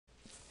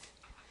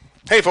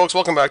Hey folks,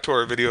 welcome back to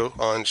our video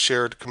on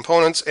shared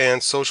components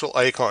and social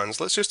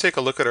icons. Let's just take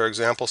a look at our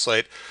example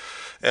site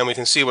and we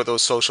can see what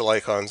those social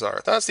icons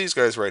are. That's these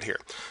guys right here.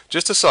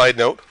 Just a side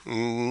note,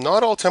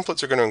 not all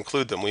templates are going to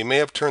include them. We may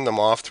have turned them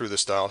off through the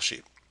style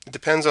sheet. It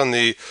depends on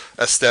the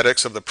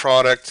aesthetics of the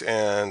product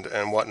and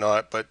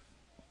whatnot, but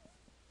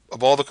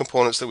of all the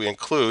components that we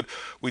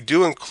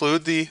do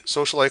include the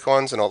social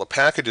icons in all the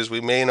packages. We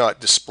may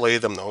not display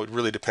them though. It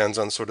really depends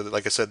on sort of,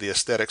 like I said, the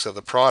aesthetics of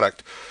the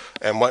product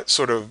and what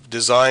sort of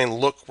design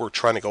look we're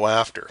trying to go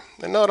after.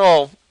 And not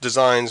all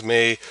designs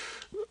may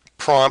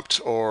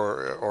prompt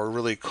or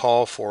really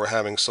call for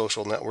having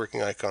social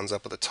networking icons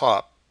up at the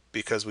top,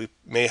 because we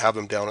may have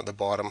them down at the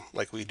bottom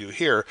like we do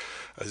here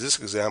as this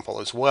example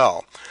as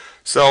well.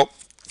 So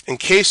in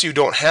case you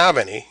don't have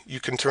any, you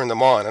can turn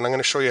them on, and I'm going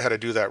to show you how to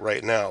do that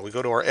right now. We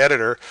go to our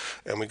editor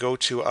and we go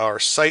to our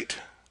site,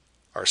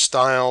 our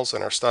styles,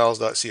 and our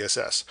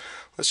styles.css.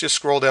 Let's just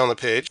scroll down the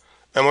page,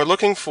 and we're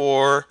looking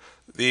for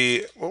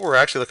what we're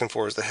actually looking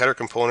for is the header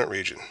component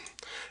region.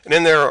 And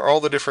in there are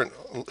all the different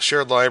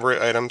shared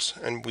library items,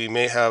 and we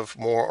may have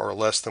more or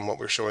less than what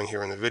we're showing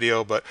here in the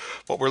video, but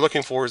what we're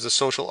looking for is the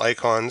social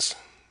icons.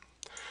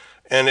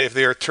 And if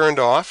they are turned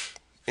off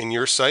in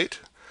your site,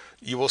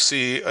 you will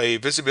see a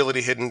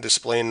visibility hidden,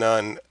 display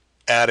none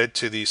added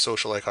to the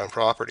social icon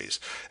properties.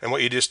 And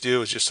what you just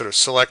do is just sort of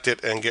select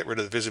it and get rid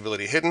of the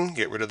visibility hidden,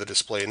 get rid of the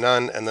display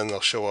none, and then they'll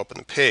show up on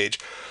the page.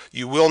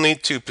 You will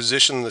need to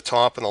position the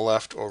top and the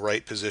left or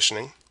right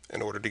positioning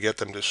in order to get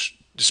them to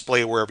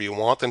display wherever you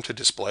want them to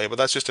display, but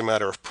that's just a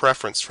matter of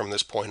preference from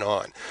this point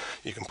on.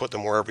 You can put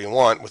them wherever you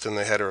want within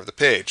the header of the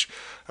page.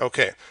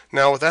 Okay,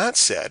 now with that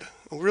said,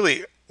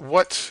 really,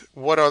 what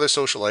are the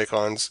social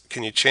icons?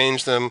 Can you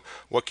change them?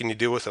 What can you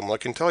do with them? Well, I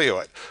can tell you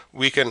what.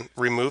 We can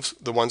remove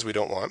the ones we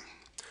don't want.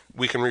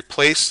 We can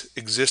replace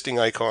existing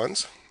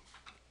icons,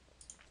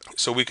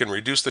 so we can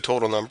reduce the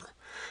total number.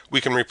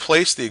 We can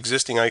replace the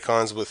existing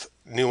icons with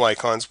new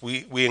icons.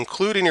 We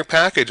include in your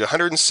package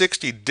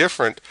 160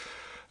 different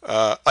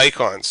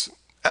icons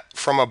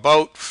from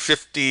about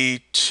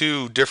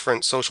 52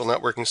 different social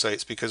networking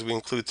sites, because we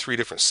include 3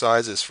 different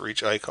sizes for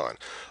each icon: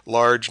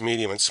 large,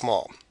 medium, and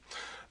small.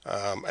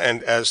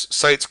 And as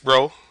sites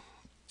grow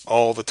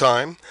all the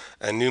time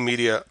and new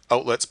media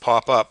outlets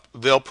pop up,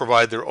 they'll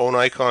provide their own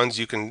icons.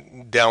 You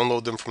can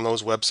download them from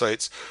those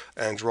websites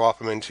and drop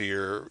them into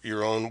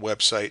your own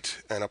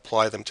website and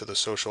apply them to the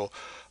social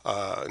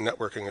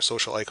networking or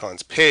social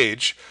icons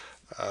page.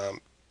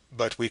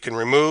 But we can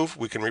remove,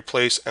 we can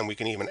replace, and we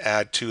can even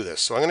add to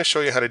this. So I'm going to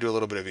show you how to do a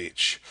little bit of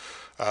each.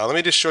 Let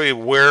me just show you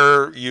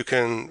where you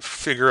can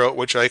figure out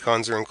which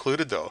icons are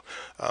included though.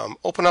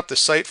 Open up the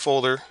site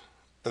folder,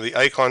 the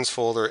icons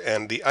folder,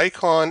 and the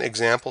icon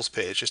examples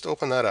page. Just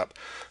open that up.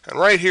 And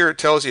right here it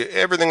tells you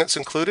everything that's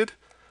included,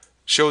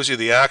 shows you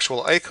the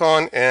actual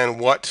icon and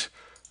what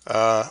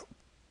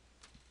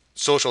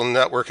social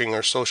networking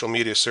or social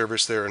media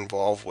service they're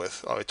involved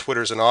with.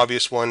 Twitter's an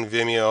obvious one,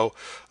 Vimeo,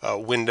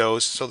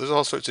 Windows, so there's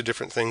all sorts of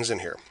different things in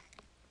here.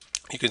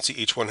 You can see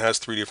each one has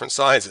 3 different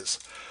sizes.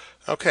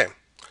 Okay,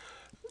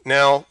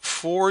 now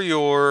for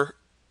your,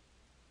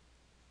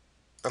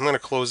 I'm going to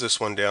close this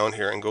one down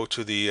here and go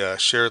to the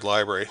shared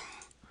library,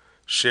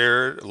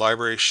 shared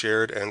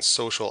and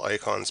social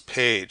icons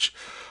page.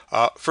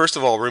 First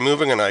of all,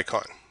 removing an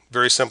icon.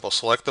 Very simple.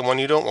 Select the one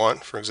you don't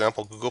want, for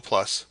example Google+,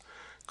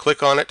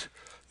 click on it.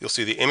 You'll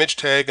see the image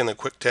tag and the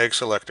quick tag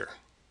selector.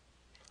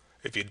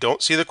 If you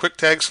don't see the quick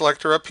tag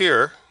selector up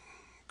here,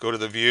 go to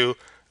the view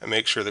and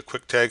make sure the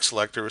quick tag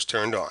selector is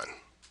turned on.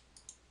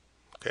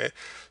 Okay,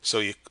 so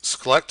you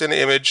select an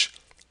image,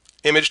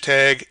 image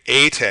tag,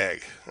 A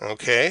tag.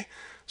 Okay,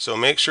 so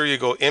make sure you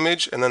go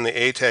image and then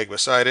the A tag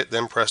beside it,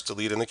 then press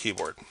delete on the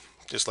keyboard,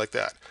 just like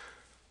that.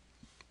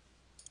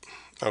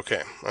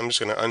 Okay, I'm just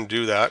going to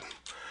undo that.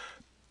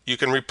 You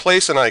can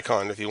replace an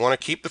icon. If you want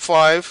to keep the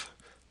 5,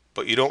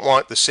 but you don't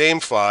want the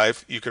same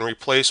 5, you can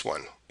replace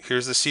one.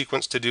 Here's the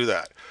sequence to do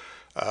that.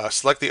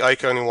 Select the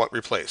icon you want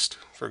replaced.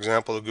 For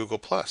example, the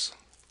Google+.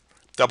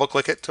 Double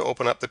click it to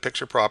open up the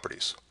picture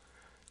properties.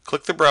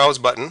 Click the browse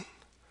button,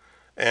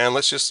 and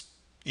let's just,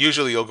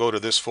 usually you'll go to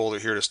this folder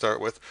here to start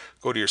with.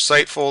 Go to your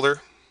site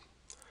folder,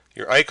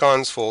 your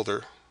icons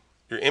folder,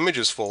 your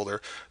images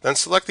folder, then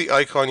select the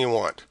icon you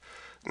want.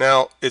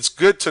 Now, it's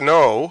good to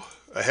know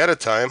ahead of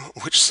time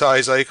which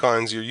size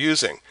icons you're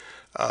using.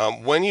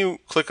 When you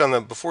click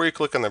on before you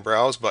click on the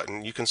browse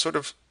button, you can sort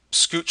of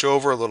scooch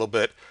over a little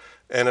bit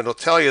and it'll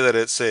tell you that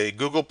it's a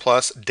Google+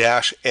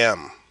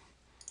 -M.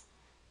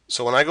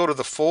 So when I go to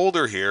the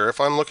folder here, if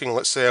I'm looking,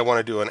 let's say I want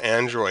to do an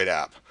Android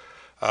app,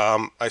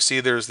 I see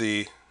there's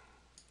the,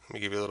 let me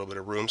give you a little bit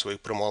of room so we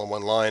put them all in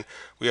one line.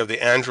 We have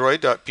the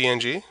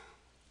Android.png,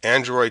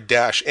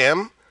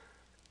 Android-M,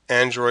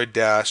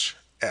 Android-S.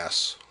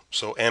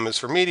 So M is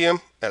for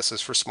medium, S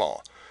is for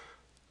small.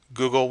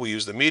 Google, we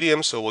use the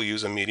medium, so we'll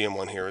use a medium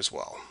one here as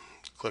well.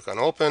 Click on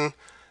open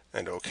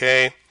and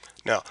OK.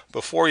 Now,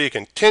 before you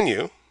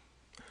continue,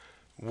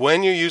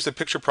 when you use the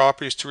picture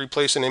properties to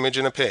replace an image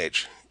in a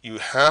page, you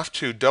have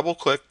to double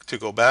click to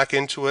go back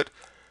into it,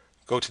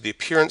 go to the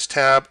Appearance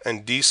tab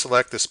and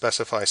deselect the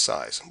Specify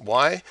Size.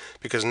 Why?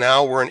 Because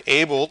now we're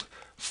enabled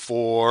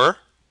for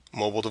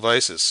mobile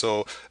devices.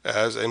 So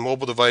as a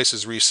mobile device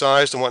is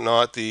resized and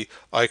whatnot, the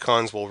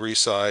icons will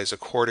resize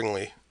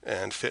accordingly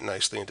and fit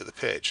nicely into the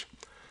page.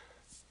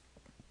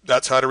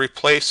 That's how to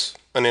replace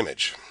an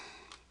image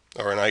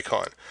or an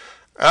icon.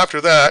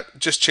 After that,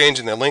 just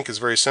changing the link is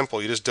very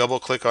simple. You just double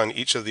click on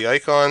each of the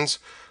icons,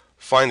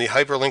 find the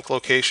hyperlink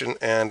location,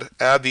 and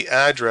add the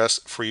address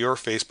for your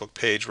Facebook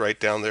page right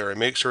down there, and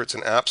make sure it's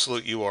an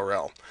absolute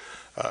URL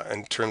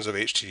in terms of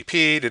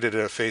HTTP,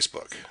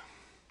 Facebook.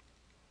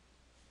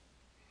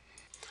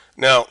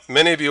 Now,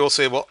 many of you will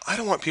say, well, I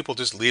don't want people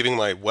just leaving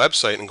my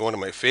website and going to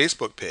my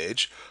Facebook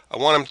page. I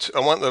want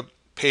the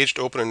page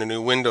to open in a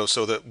new window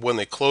so that when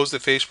they close the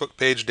Facebook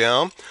page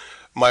down,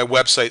 my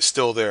website's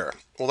still there.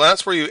 Well,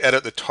 that's where you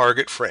edit the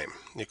target frame.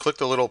 You click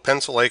the little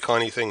pencil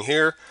icon-y thing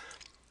here,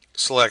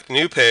 select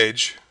New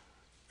Page,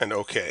 and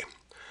OK.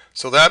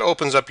 So that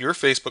opens up your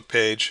Facebook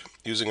page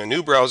using a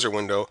new browser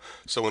window.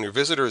 So when your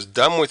visitor is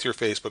done with your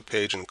Facebook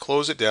page and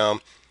close it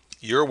down,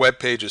 your web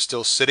page is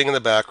still sitting in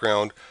the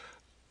background,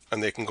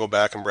 and they can go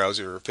back and browse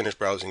or finish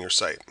browsing your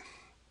site.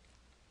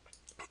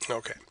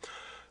 Okay.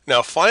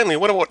 Now finally,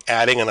 what about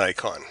adding an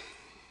icon?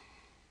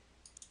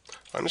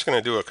 I'm just going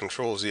to do a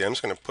Control Z. I'm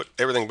just going to put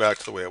everything back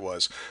to the way it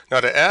was. Now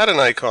to add an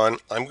icon,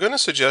 I'm going to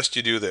suggest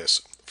you do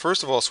this.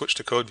 First of all, switch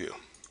to Code View.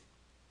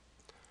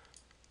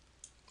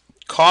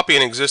 Copy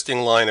an existing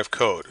line of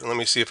code. And let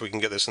me see if we can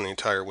get this in the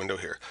entire window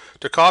here.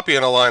 To copy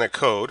in a line of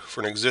code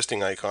for an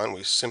existing icon,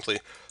 we simply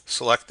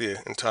select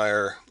the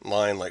entire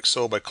line like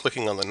so by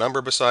clicking on the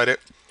number beside it.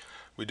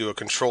 We do a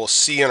Control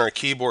C on our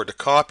keyboard to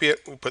copy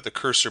it. We put the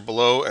cursor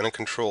below and a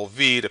Control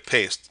V to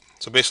paste.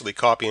 So basically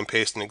copy and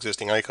paste an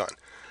existing icon.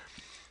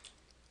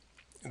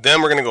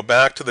 Then we're going to go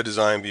back to the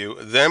design view.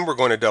 Then we're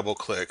going to double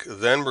click.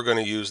 Then we're going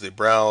to use the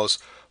browse,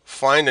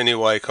 find a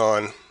new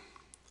icon,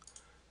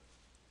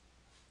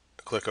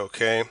 click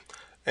OK,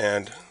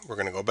 and we're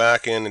going to go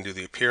back in and do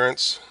the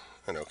appearance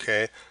and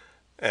OK.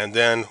 And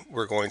then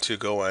we're going to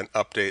go and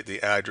update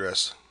the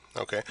address.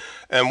 Okay,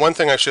 and one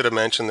thing I should have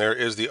mentioned there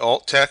is the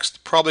alt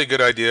text. Probably a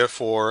good idea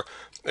for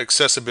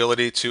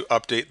accessibility to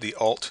update the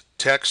alt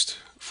text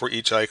for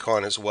each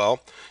icon as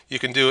well. You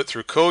can do it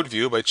through Code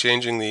View by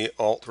changing the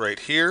alt right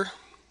here.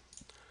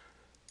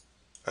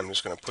 I'm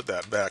just going to put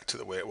that back to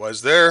the way it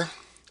was there,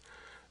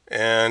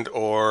 and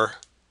or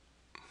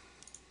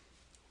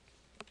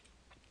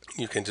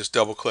you can just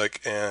double click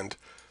and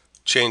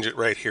change it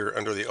right here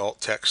under the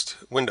alt text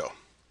window.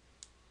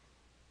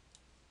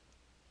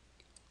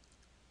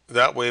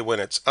 That way when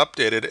it's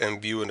updated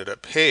and viewed in a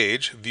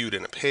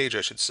page,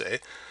 I should say,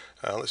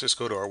 let's just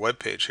go to our web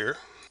page here.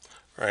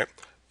 Right.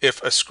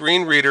 If a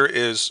screen reader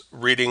is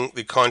reading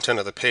the content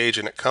of the page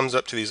and it comes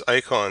up to these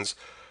icons,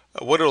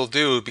 what it'll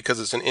do, because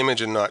it's an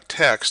image and not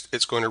text,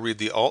 it's going to read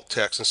the alt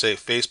text and say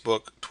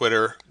Facebook,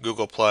 Twitter,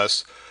 Google+,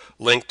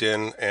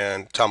 LinkedIn,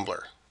 and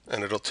Tumblr.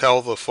 And it'll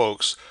tell the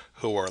folks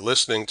who are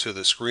listening to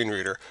the screen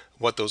reader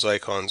what those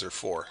icons are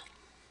for.